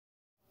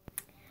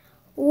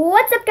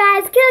What's up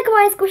guys, Kayla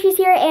Kawaii Squishies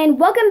here and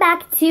welcome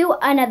back to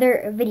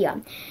another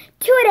video.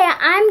 Today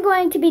I'm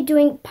going to be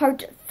doing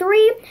part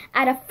 3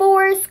 out of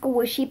 4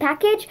 squishy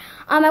package.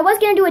 I was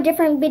going to do a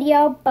different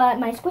video, but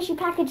my squishy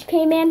package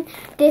came in.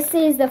 This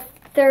is the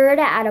third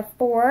out of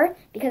 4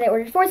 because I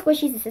ordered 4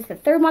 squishies. This is the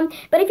third one.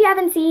 But if you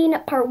haven't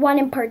seen part 1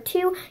 and part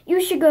 2,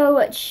 you should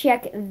go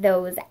check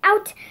those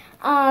out.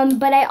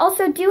 But I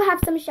also do have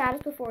some shout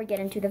outs before we get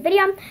into the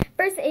video.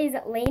 First is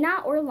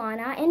Lena or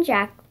Lana and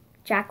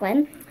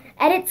Jacqueline.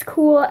 Edits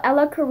Cool,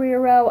 Ella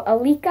Carrero,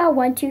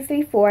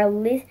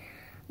 Alika1234,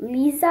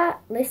 Lisa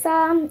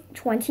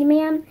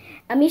 20man,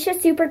 Amisha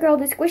Supergirl,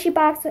 The Squishy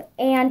Box,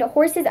 and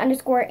Horses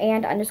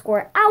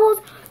 _and_ Owls.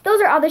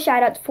 Those are all the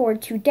shout outs for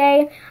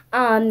today.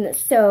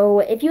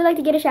 So if you'd like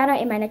to get a shout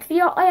out in my next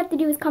video, all you have to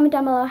do is comment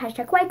down below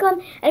 #Kawaii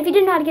Club. And if you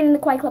didn't know how to get in the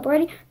Kawaii Club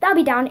already, that'll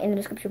be down in the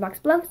description box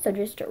below. So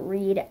just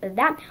read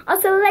that.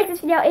 Also like this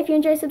video if you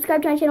enjoy,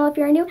 subscribe to my channel if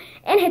you're new,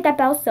 and hit that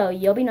bell so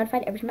you'll be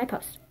notified every time I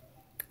post.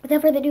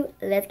 Without further ado,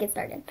 let's get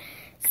started.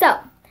 So,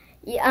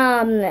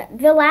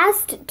 the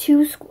last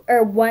two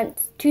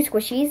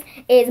squishies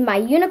is my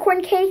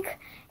unicorn cake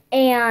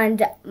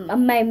and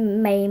my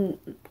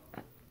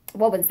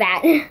what was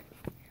that?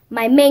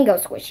 My mango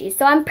squishy.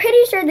 So I'm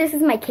pretty sure this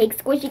is my cake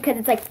squishy because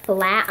it's like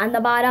flat on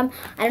the bottom.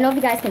 I don't know if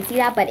you guys can see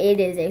that, but it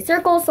is a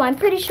circle. So I'm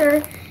pretty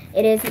sure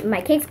it is my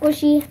cake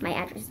squishy. My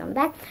address is on the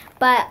back.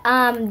 But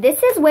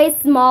this is way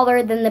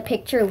smaller than the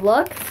picture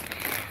looks,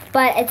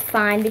 but it's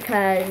fine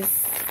because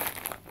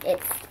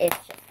it's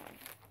just fine.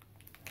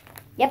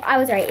 Yep, I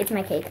was right. It's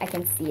my cake. I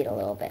can see it a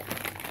little bit.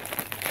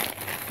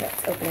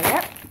 Let's open it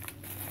up.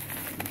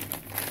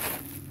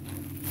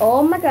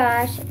 Oh my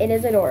gosh, it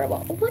is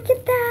adorable. Look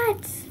at that.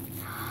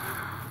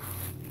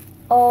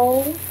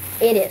 Oh,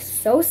 it is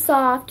so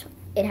soft.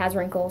 It has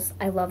wrinkles.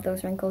 I love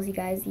those wrinkles, you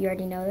guys. You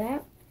already know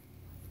that.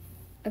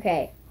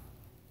 Okay.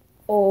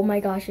 Oh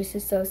my gosh, this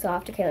is so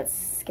soft. Okay,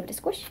 let's give it a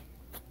squish.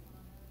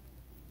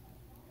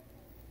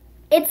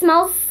 It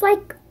smells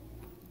like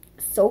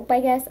soap,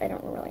 I guess. I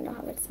don't really know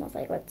how it smells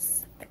like.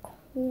 Let's the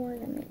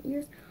corn and the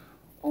ears.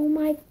 Oh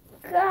my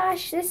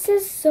gosh, this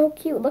is so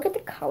cute. Look at the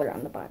color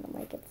on the bottom.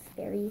 Like, it's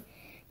very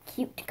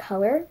cute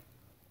color.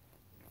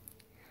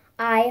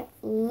 I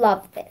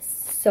love this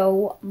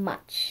so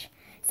much.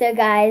 So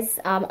guys,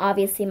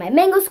 obviously my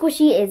mango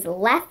squishy is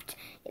left.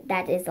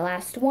 That is the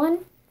last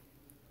one.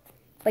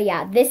 But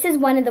yeah, this is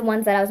one of the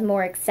ones that I was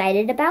more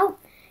excited about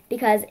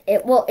because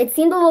it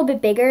seemed a little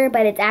bit bigger,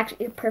 but it's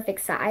actually a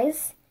perfect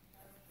size.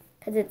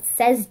 Because it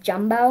says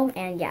jumbo,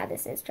 and yeah,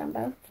 this is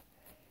jumbo.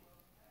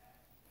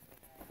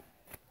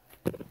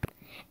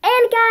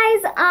 And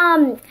guys,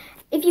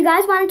 if you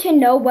guys wanted to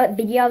know what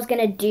video I was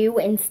going to do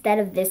instead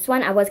of this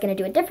one, I was going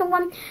to do a different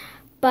one.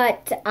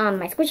 But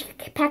my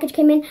squishy package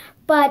came in.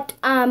 But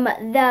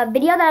the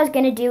video that I was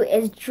going to do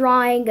is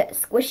drawing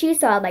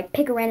squishies. So I'd like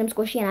pick a random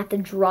squishy and I have to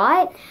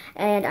draw it.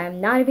 And I'm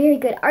not a very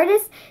good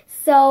artist.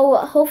 So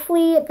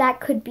hopefully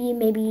that could be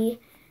maybe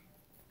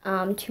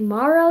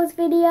tomorrow's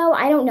video.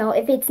 I don't know.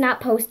 If it's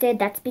not posted,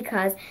 that's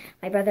because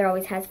my brother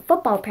always has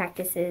football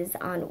practices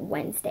on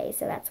Wednesday,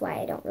 so that's why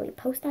I don't really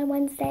post on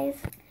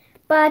Wednesdays.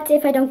 But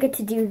if I don't get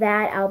to do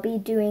that, I'll be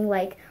doing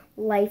like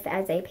life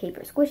as a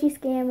paper squishy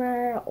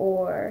scammer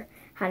or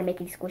how to make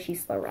a squishy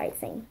slow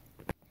rising.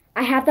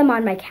 I have them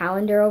on my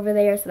calendar over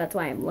there, so that's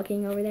why I'm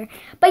looking over there.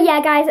 But yeah,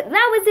 guys, that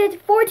was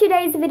it for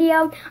today's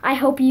video. I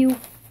hope you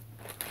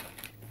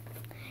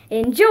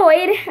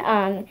enjoyed.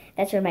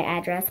 That's my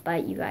address,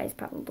 but you guys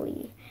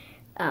probably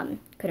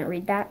couldn't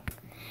read that.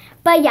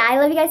 But yeah, I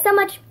love you guys so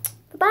much.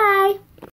 Bye.